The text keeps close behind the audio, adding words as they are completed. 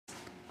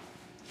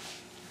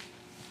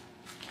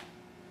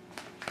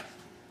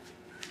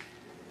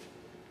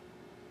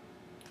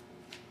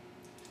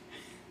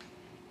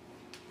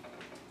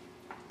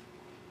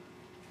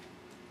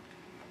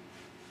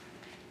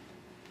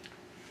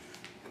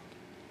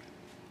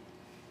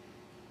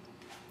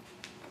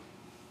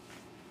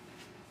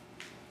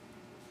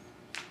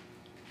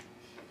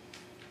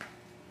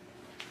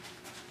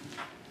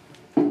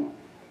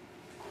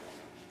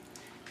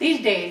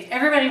These days,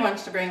 everybody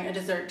wants to bring a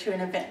dessert to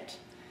an event.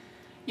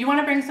 You want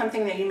to bring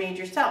something that you made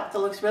yourself that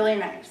looks really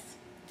nice.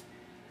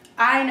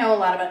 I know a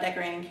lot about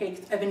decorating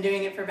cakes. I've been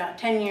doing it for about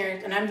 10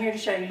 years, and I'm here to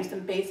show you some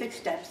basic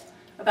steps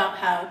about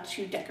how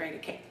to decorate a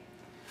cake.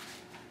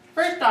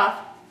 First off,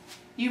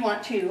 you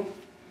want to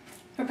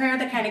prepare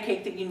the kind of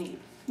cake that you need.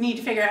 You need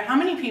to figure out how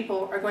many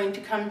people are going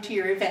to come to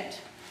your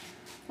event.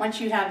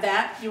 Once you have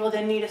that, you will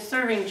then need a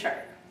serving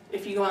chart.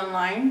 If you go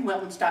online,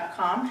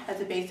 Wiltons.com has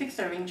a basic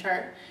serving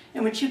chart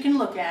in which you can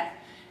look at,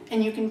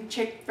 and you can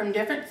pick from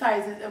different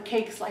sizes of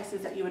cake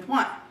slices that you would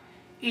want.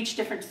 Each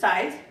different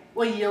size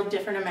will yield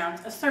different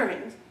amounts of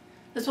servings.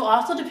 This will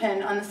also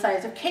depend on the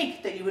size of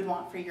cake that you would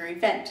want for your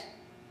event.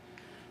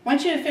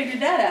 Once you have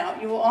figured that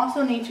out, you will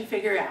also need to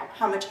figure out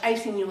how much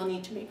icing you will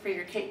need to make for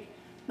your cake.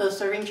 Those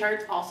serving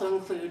charts also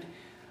include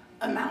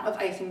amount of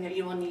icing that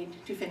you will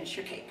need to finish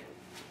your cake.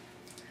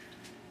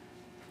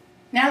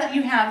 Now that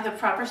you have the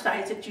proper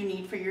size that you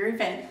need for your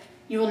event,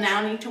 you will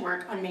now need to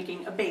work on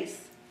making a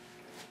base,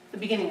 the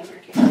beginning of your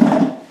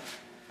cake.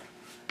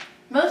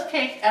 Most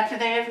cakes, after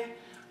they have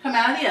come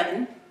out of the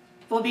oven,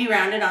 will be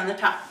rounded on the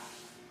top.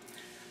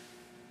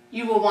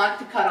 You will want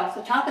to cut off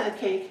the top of the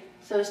cake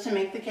so as to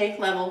make the cake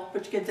level,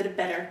 which gives it a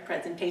better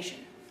presentation.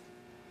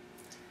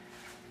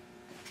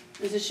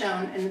 This is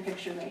shown in the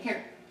picture right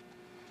here.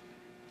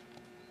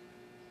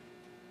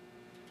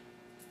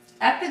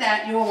 After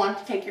that, you will want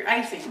to take your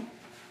icing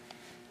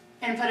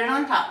and put it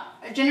on top.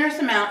 A generous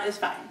amount is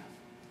fine.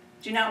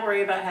 Do not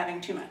worry about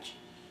having too much.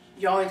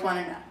 You always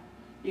want to know.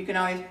 You can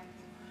always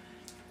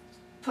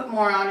put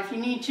more on if you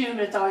need to,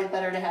 but it's always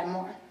better to have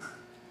more.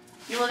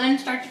 You will then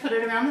start to put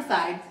it around the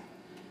sides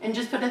and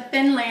just put a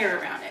thin layer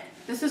around it.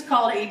 This is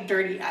called a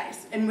dirty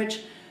ice, in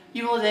which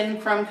you will then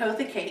crumb coat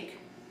the cake,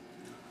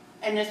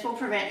 and this will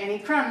prevent any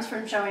crumbs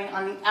from showing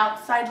on the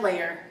outside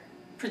layer,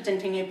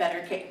 presenting a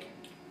better cake.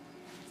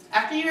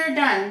 After you are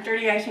done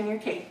dirty icing your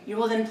cake, you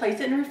will then place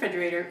it in the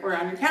refrigerator or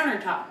on your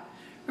countertop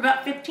for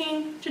about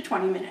 15 to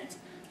 20 minutes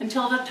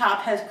until the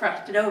top has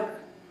crusted over.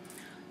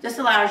 This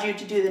allows you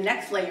to do the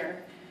next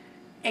layer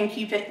and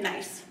keep it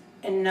nice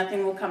and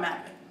nothing will come out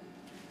of it.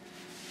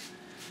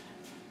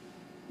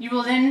 You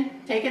will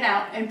then take it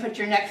out and put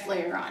your next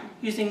layer on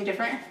using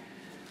different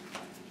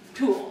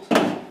tools.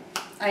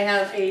 I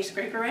have a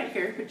scraper right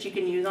here, which you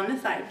can use on the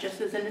side,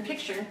 just as in the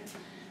picture,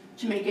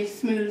 to make a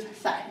smooth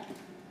side.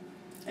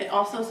 It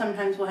also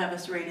sometimes will have a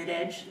serrated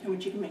edge, in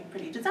which you can make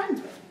pretty designs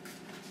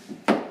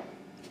with.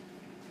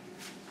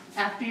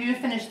 After you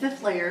finish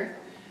this layer,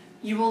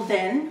 you will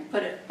then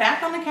put it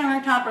back on the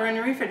countertop or in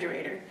the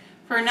refrigerator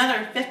for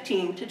another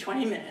 15 to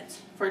 20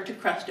 minutes for it to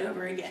crust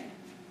over again.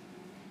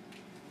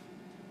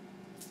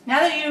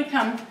 Now that you have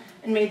come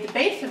and made the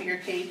base of your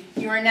cake,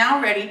 you are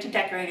now ready to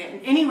decorate it in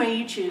any way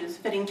you choose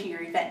fitting to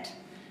your event.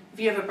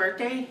 If you have a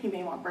birthday, you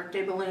may want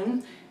birthday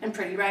balloons and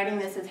pretty writing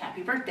that says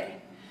happy birthday.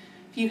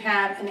 If you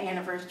have an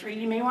anniversary,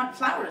 you may want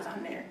flowers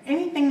on there,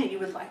 anything that you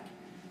would like.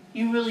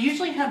 You will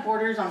usually have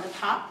borders on the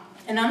top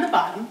and on the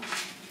bottom,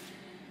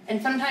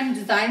 and sometimes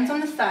designs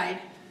on the side,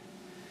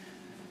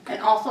 and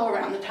also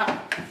around the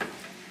top.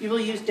 You will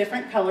use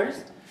different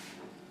colors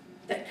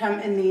that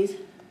come in these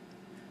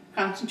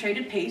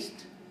concentrated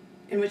paste,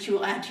 in which you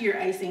will add to your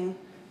icing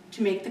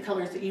to make the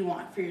colors that you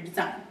want for your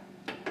design.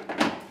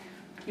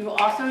 You will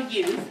also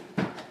use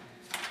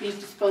these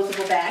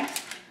disposable bags,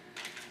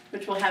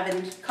 which will have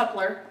a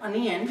coupler on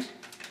the end,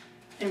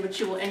 in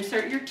which you will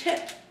insert your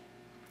tip,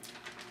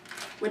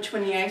 which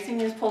when the icing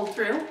is pulled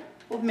through,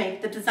 will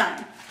make the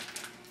design.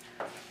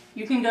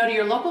 You can go to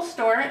your local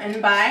store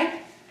and buy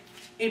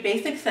a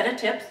basic set of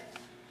tips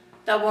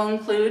that will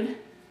include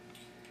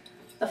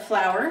the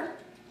flower,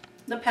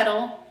 the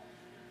petal,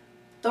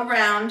 the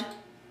round,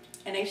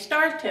 and a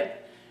star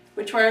tip,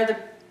 which are the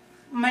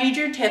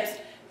major tips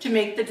to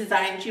make the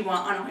designs you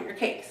want on all your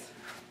cakes.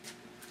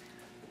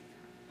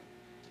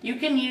 You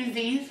can use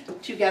these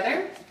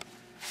together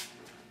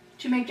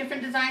to make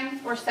different designs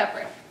or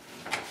separate.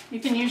 You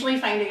can usually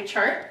find a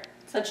chart,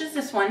 such as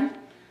this one,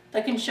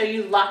 that can show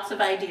you lots of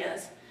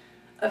ideas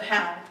of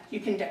how you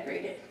can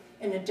decorate it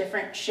in the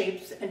different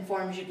shapes and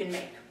forms you can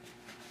make.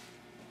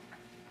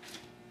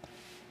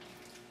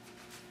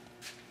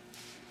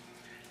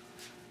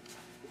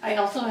 I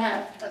also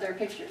have other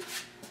pictures.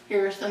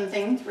 Here are some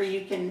things where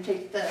you can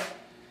take the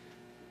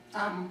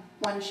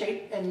one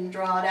shape and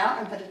draw it out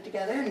and put it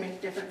together and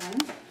make different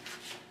ones.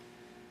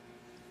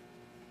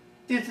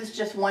 This is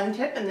just one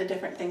tip and the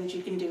different things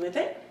you can do with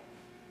it.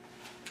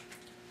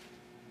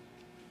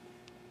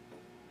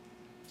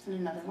 And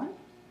another one.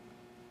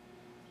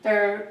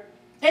 There are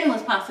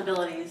endless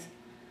possibilities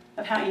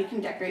of how you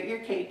can decorate your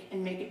cake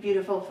and make it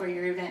beautiful for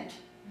your event.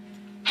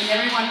 And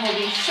everyone will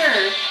be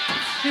sure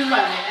to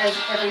love it as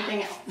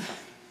everything else.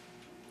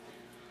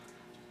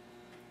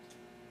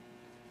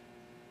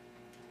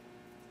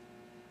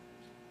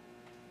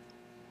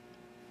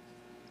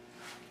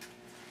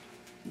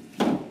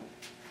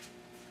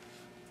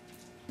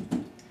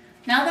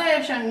 Now that I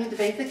have shown you the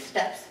basic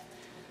steps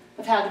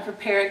of how to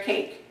prepare a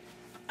cake,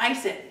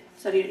 ice it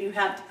so that you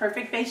have the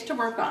perfect base to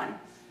work on,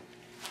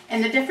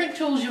 and the different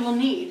tools you will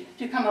need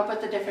to come up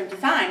with the different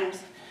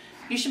designs,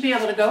 you should be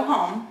able to go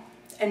home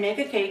and make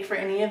a cake for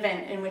any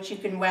event in which you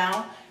can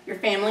wow your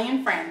family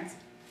and friends.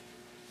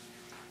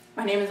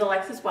 My name is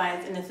Alexis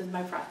Wise, and this is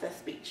my process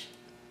speech.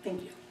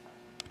 Thank you.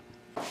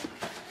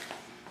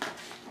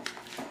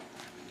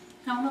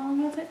 How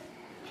long was it?